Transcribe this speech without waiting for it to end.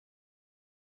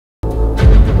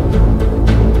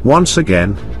Once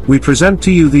again, we present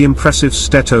to you the impressive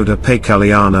Steatoda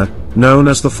paykulliana, known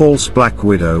as the false black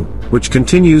widow, which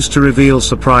continues to reveal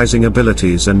surprising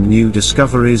abilities and new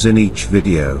discoveries in each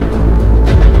video.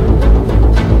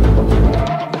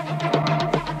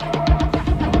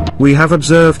 We have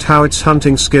observed how its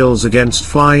hunting skills against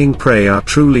flying prey are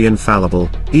truly infallible,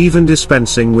 even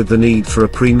dispensing with the need for a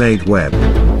pre-made web.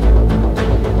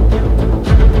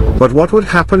 But what would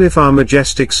happen if our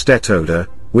majestic Steatoda,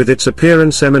 with its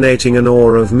appearance emanating an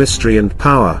aura of mystery and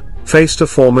power, faced a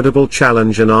formidable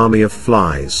challenge: an army of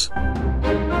flies?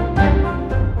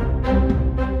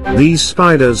 These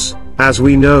spiders, as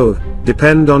we know,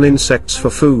 depend on insects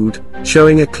for food,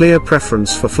 showing a clear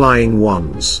preference for flying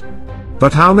ones.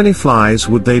 But how many flies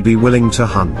would they be willing to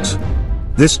hunt?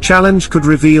 This challenge could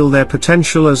reveal their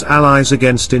potential as allies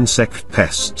against insect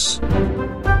pests.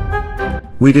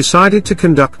 We decided to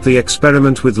conduct the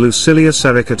experiment with Lucilia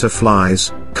sericata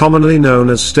flies, commonly known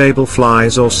as stable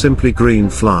flies or simply green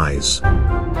flies.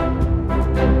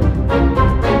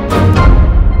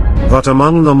 But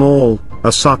among them all, a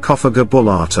Sarcophaga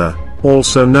bullata,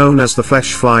 also known as the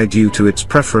flesh fly due to its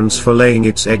preference for laying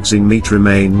its eggs in meat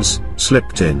remains,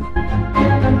 slipped in.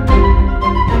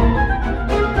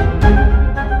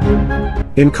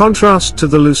 In contrast to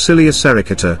the Lucilia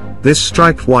sericata, this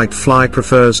striped white fly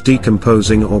prefers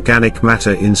decomposing organic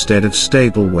matter instead of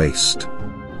stable waste.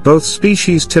 Both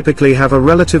species typically have a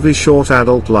relatively short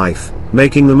adult life,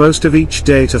 making the most of each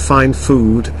day to find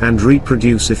food and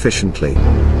reproduce efficiently.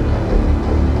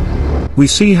 We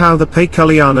see how the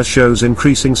paykulliana shows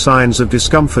increasing signs of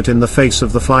discomfort in the face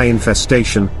of the fly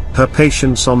infestation, her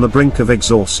patience on the brink of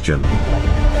exhaustion.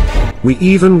 We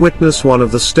even witness one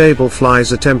of the stable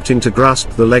flies attempting to grasp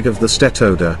the leg of the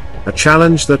Steatoda, a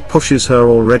challenge that pushes her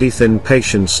already thin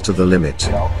patience to the limit.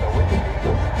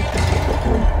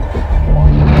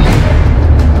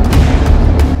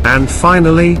 And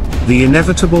finally, the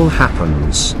inevitable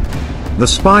happens. The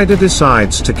spider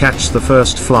decides to catch the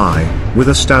first fly, with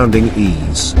astounding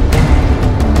ease.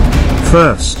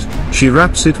 First, she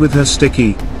wraps it with her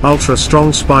sticky,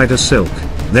 ultra-strong spider silk,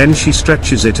 then she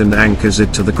stretches it and anchors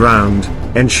it to the ground,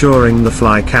 ensuring the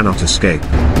fly cannot escape.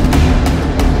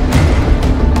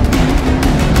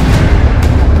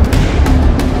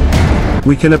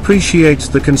 We can appreciate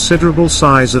the considerable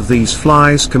size of these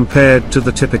flies compared to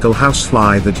the typical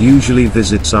housefly that usually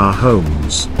visits our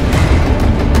homes.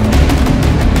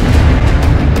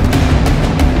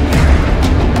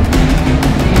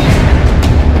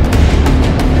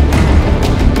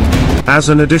 As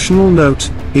an additional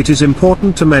note, it is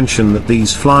important to mention that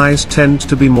these flies tend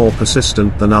to be more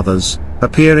persistent than others,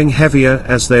 appearing heavier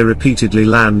as they repeatedly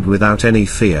land without any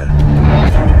fear.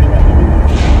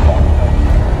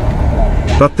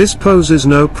 But this poses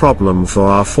no problem for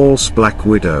our false black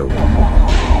widow.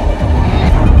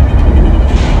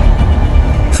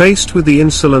 Faced with the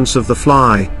insolence of the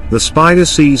fly, the spider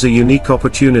sees a unique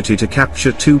opportunity to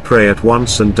capture two prey at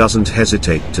once and doesn't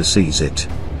hesitate to seize it.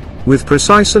 With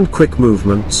precise and quick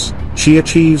movements, she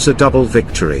achieves a double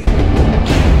victory.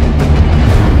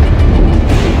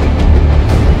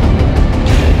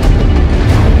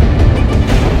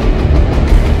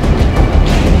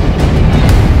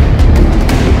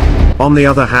 On the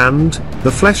other hand,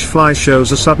 the flesh fly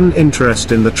shows a sudden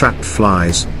interest in the trapped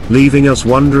flies, leaving us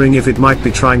wondering if it might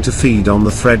be trying to feed on the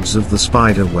threads of the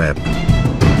spider web.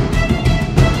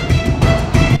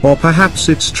 Or perhaps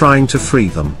it's trying to free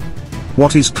them.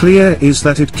 What is clear is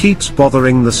that it keeps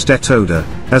bothering the Steatoda,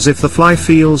 as if the fly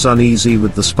feels uneasy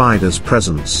with the spider's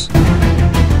presence.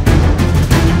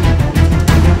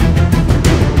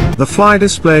 The fly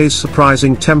displays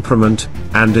surprising temperament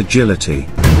and agility.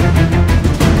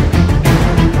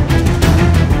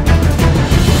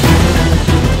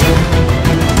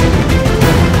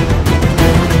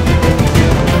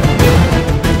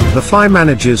 The fly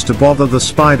manages to bother the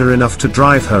spider enough to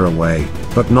drive her away,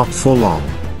 but not for long.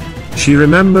 She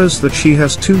remembers that she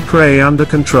has two prey under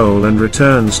control and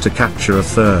returns to capture a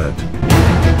third.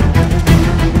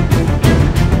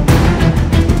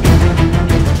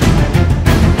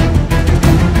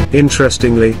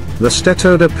 Interestingly, the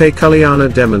Steatoda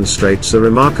paykulliana demonstrates a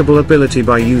remarkable ability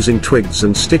by using twigs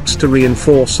and sticks to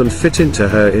reinforce and fit into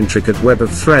her intricate web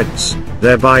of threads,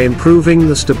 thereby improving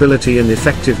the stability and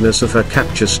effectiveness of her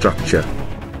capture structure.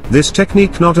 This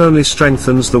technique not only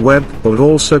strengthens the web but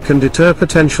also can deter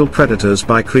potential predators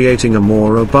by creating a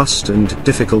more robust and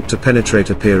difficult to penetrate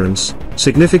appearance,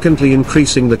 significantly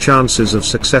increasing the chances of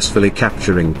successfully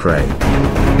capturing prey.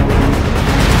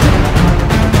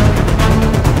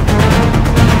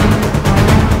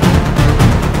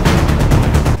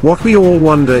 What we all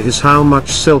wonder is how much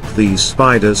silk these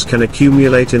spiders can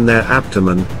accumulate in their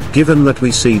abdomen, given that we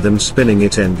see them spinning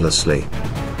it endlessly.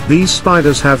 These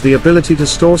spiders have the ability to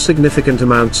store significant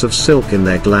amounts of silk in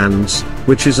their glands,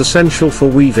 which is essential for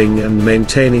weaving and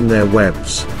maintaining their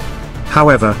webs.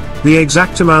 However, the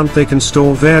exact amount they can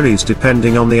store varies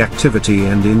depending on the activity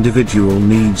and individual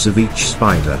needs of each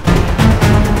spider.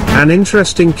 An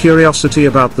interesting curiosity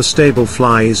about the stable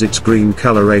fly is its green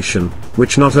coloration,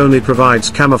 which not only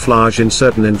provides camouflage in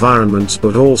certain environments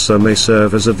but also may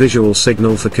serve as a visual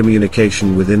signal for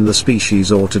communication within the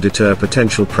species or to deter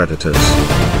potential predators.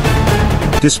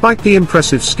 Despite the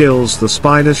impressive skills the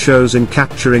spider shows in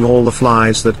capturing all the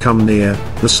flies that come near,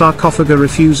 the Sarcophaga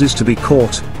refuses to be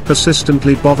caught,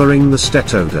 persistently bothering the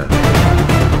Steatoda.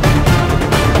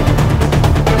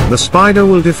 The spider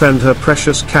will defend her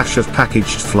precious cache of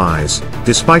packaged flies,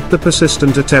 despite the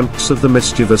persistent attempts of the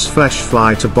mischievous flesh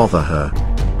fly to bother her.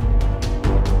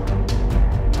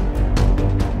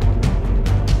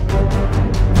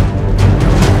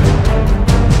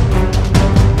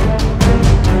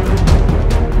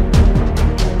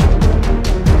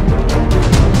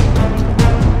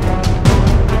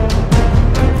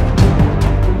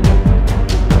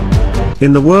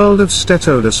 In the world of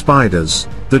Steatoda spiders,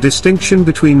 the distinction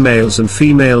between males and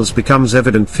females becomes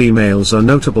evident. Females are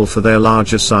notable for their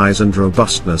larger size and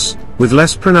robustness, with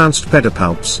less pronounced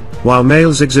pedipalps, while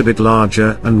males exhibit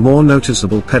larger and more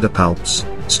noticeable pedipalps,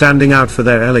 standing out for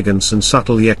their elegance and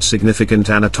subtle yet significant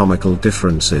anatomical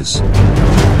differences.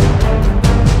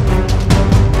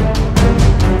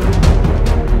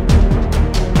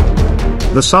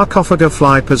 The Sarcophaga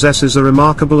fly possesses a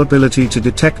remarkable ability to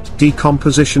detect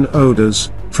decomposition odors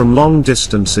from long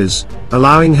distances,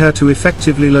 allowing her to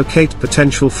effectively locate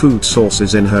potential food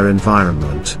sources in her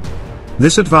environment.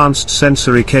 This advanced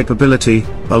sensory capability,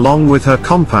 along with her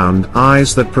compound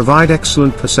eyes that provide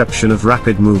excellent perception of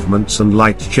rapid movements and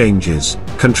light changes,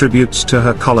 contributes to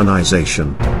her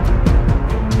colonization.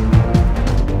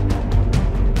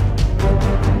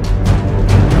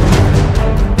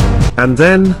 And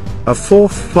then, a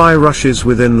fourth fly rushes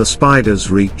within the spider's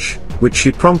reach, which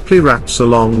she promptly wraps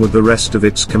along with the rest of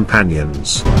its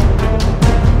companions.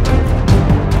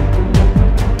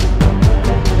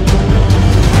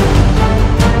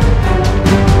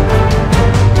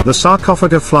 The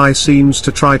Sarcophaga fly seems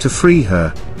to try to free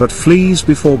her, but flees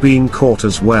before being caught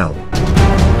as well.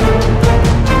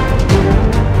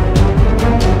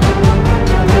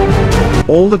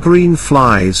 All the green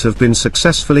flies have been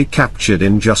successfully captured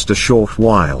in just a short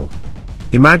while.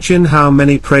 Imagine how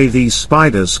many prey these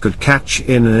spiders could catch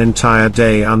in an entire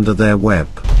day under their web.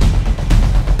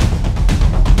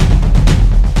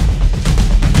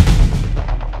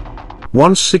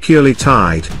 Once securely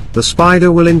tied, the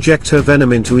spider will inject her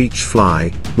venom into each fly,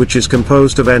 which is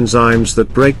composed of enzymes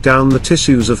that break down the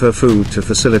tissues of her food to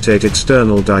facilitate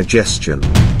external digestion.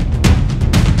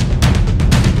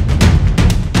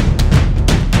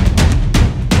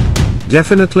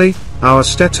 Definitely, our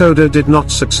Steatoda did not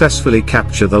successfully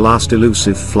capture the last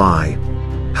elusive fly.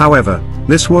 However,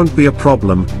 this won't be a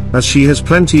problem, as she has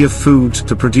plenty of food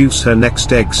to produce her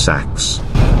next egg sacs.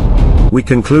 We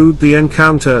conclude the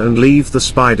encounter and leave the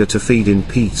spider to feed in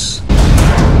peace.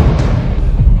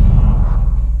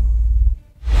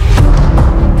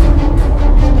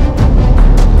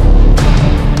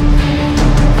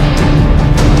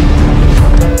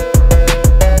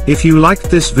 If you liked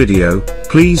this video,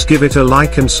 please give it a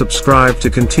like and subscribe to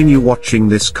continue watching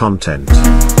this content.